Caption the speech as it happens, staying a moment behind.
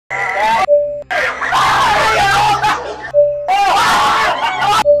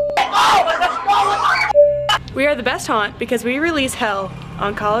the best haunt because we release hell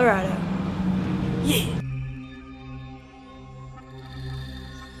on Colorado. Yeah!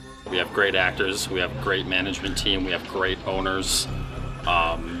 We have great actors, we have a great management team, we have great owners.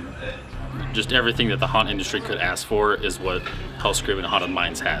 Just everything that the haunt industry could ask for is what Hellscream and Haunted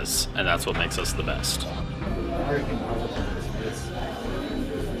Minds has, and that's what makes us the best.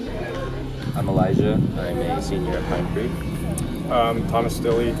 I'm Elijah. I'm a senior at Pine Creek. Thomas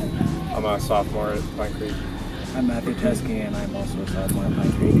Stilley. I'm a sophomore at Pine Creek. I'm Matthew Teskey, and I'm also a sophomore at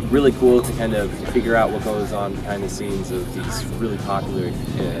Pine Creek. Really cool to kind of figure out what goes on behind the scenes of these really popular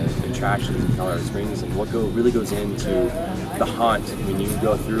attractions in Colorado Springs, and what really goes into the haunt. When you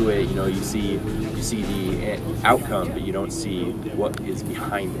go through it, you know, you see the outcome, but you don't see what is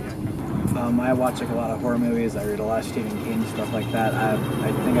behind it. I watch like a lot of horror movies. I read a lot of Stephen King, stuff like that. I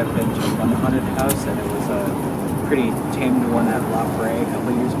think I've been to one haunted house, and it was a pretty tamed one at La Brea a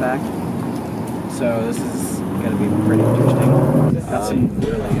couple years back. So this is going to be pretty interesting. Got some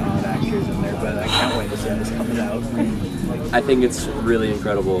really odd actors in there, but I can't wait to see how this comes out. I think it's really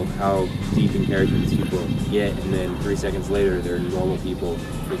incredible how deep in character these people get, and then 3 seconds later they're normal people.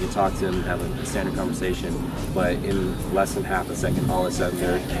 We can talk to them and have a standard conversation, but in less than half a second, all of a sudden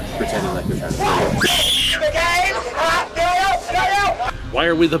they're pretending like they're trying to play. Why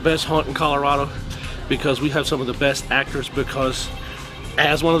are we the best haunt in Colorado? Because we have some of the best actors, because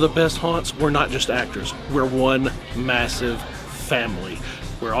as one of the best haunts, we're not just actors. We're one massive family.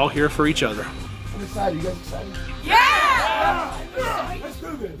 We're all here for each other. I'm excited. You guys excited? Yeah! Let's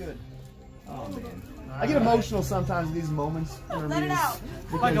do this. Good. Oh, man. I get emotional sometimes in these moments. Let it out.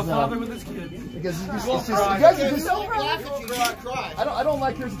 Because, Like a father with his kid. Because it's just, you guys are just so cry. I don't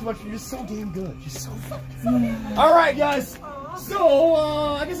like yours too much, but you're just so damn good. You're so fucking All right, guys. So,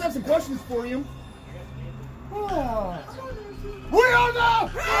 I guess I have some questions for you. We are the! We are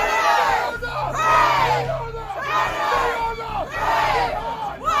the! We are the!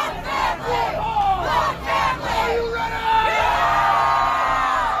 One family! One family! Are you ready? Are you ready?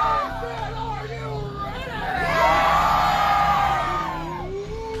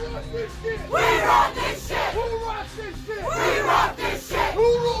 We rock this shit! Who rocks this shit? We rock this shit! Who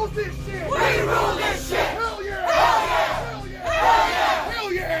rules this shit? We rule this shit! Hell yeah! Hell yeah! Hell yeah!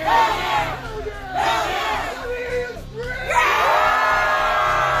 Hell yeah! Hell yeah! Hell yeah!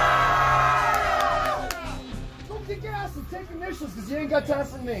 Take initials because you ain't got time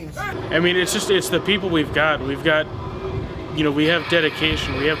for names. I mean, it's the people we've got. We've got, you know, we have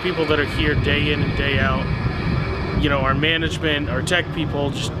dedication. We have people that are here day in and day out. You know, our management, our tech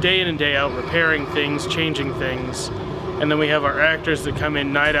people, just day in and day out, repairing things, changing things. And then we have our actors that come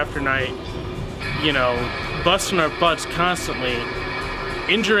in night after night, you know, busting our butts constantly,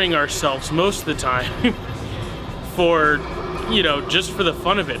 injuring ourselves most of the time for, you know, just for the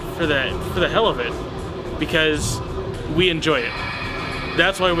fun of it, for the hell of it, because we enjoy it.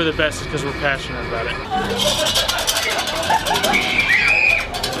 That's why we're the best, is because we're passionate about it.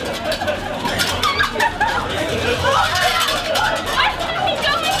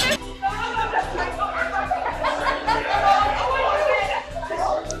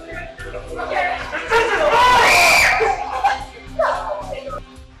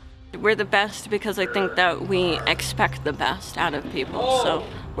 We're the best because I think that we expect the best out of people, so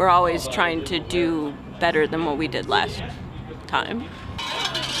we're always trying to do better than what we did last time.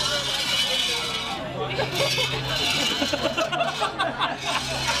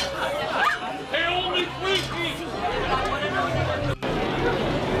 They only freaky!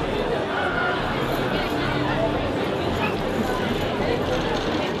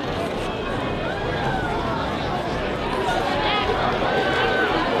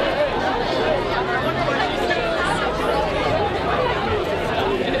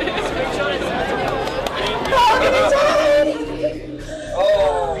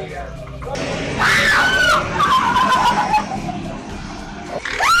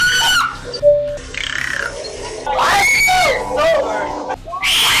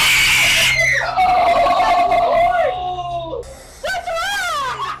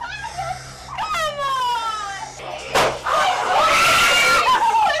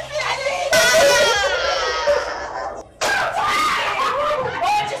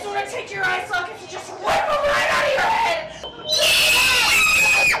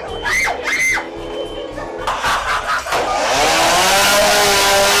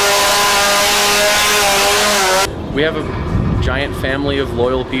 We have a giant family of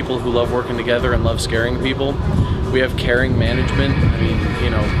loyal people who love working together and love scaring people. We have caring management. I mean, you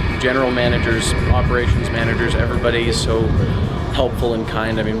know, general managers, operations managers, everybody is so helpful and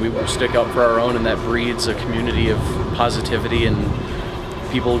kind. I mean, we stick up for our own, and that breeds a community of positivity, and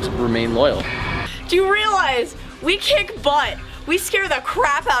people remain loyal. Do you realize We kick butt. We scare the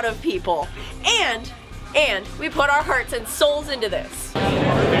crap out of people. And we put our hearts and souls into this.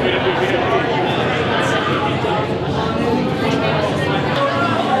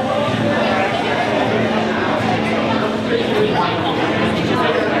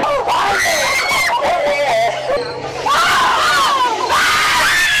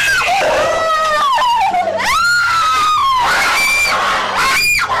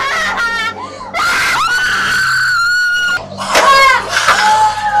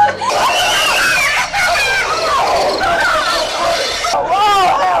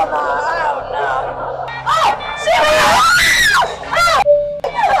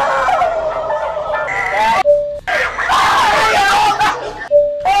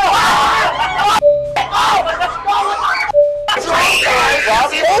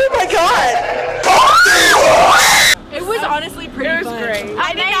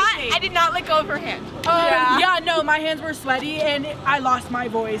 Yeah, no, my hands were sweaty and I lost my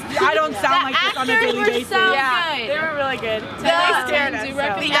voice. I don't sound like this on a daily basis. Yeah, they were really good. The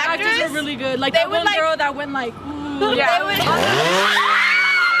actors were really good. Like that one girl that went like, ooh. Yeah.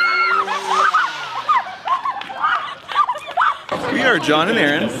 We are John and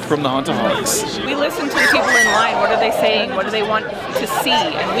Aaron from the Haunted Hawks. We listen to the people in line. What are they saying? What do they want to see?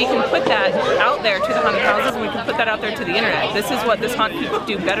 And we can put that out there to the haunted houses, and we can put that out there to the internet. This is what this haunt people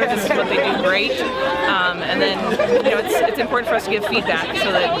do better. This is what they do great. And then, you know, it's important for us to give feedback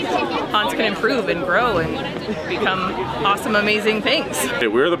so that haunts can improve and grow and become awesome, amazing things. Hey,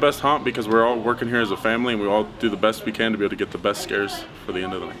 we're the best haunt because we're all working here as a family, and we all do the best we can to be able to get the best scares for the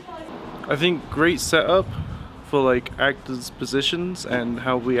end of the night. I think great setup for like actors' positions and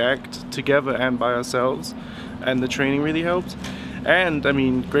how we act together and by ourselves, and the training really helped. And I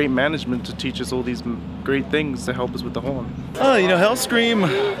mean, great management to teach us all these great things to help us with the haunt. You know, Hellscream,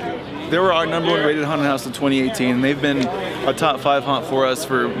 they were our #1 rated haunted house in 2018, and they've been a top 5 haunt for us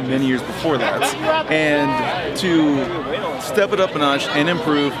for many years before that. And to step it up a notch and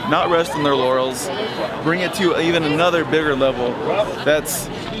improve, not rest on their laurels, bring it to even another bigger level,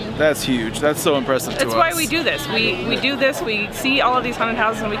 that's huge. That's so impressive to us. That's why we do this. We do this, we see all of these haunted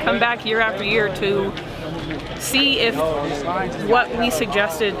houses, and we come back year after year to see if what we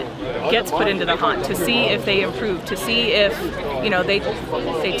suggested gets put into the haunt, to see if they improve, to see if, you know, they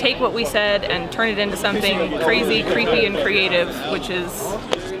take what we said and turn it into something crazy, creepy, and creative, which is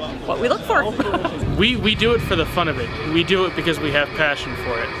what we look for. We do it for the fun of it. We do it because we have passion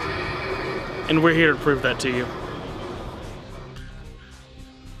for it. And we're here to prove that to you.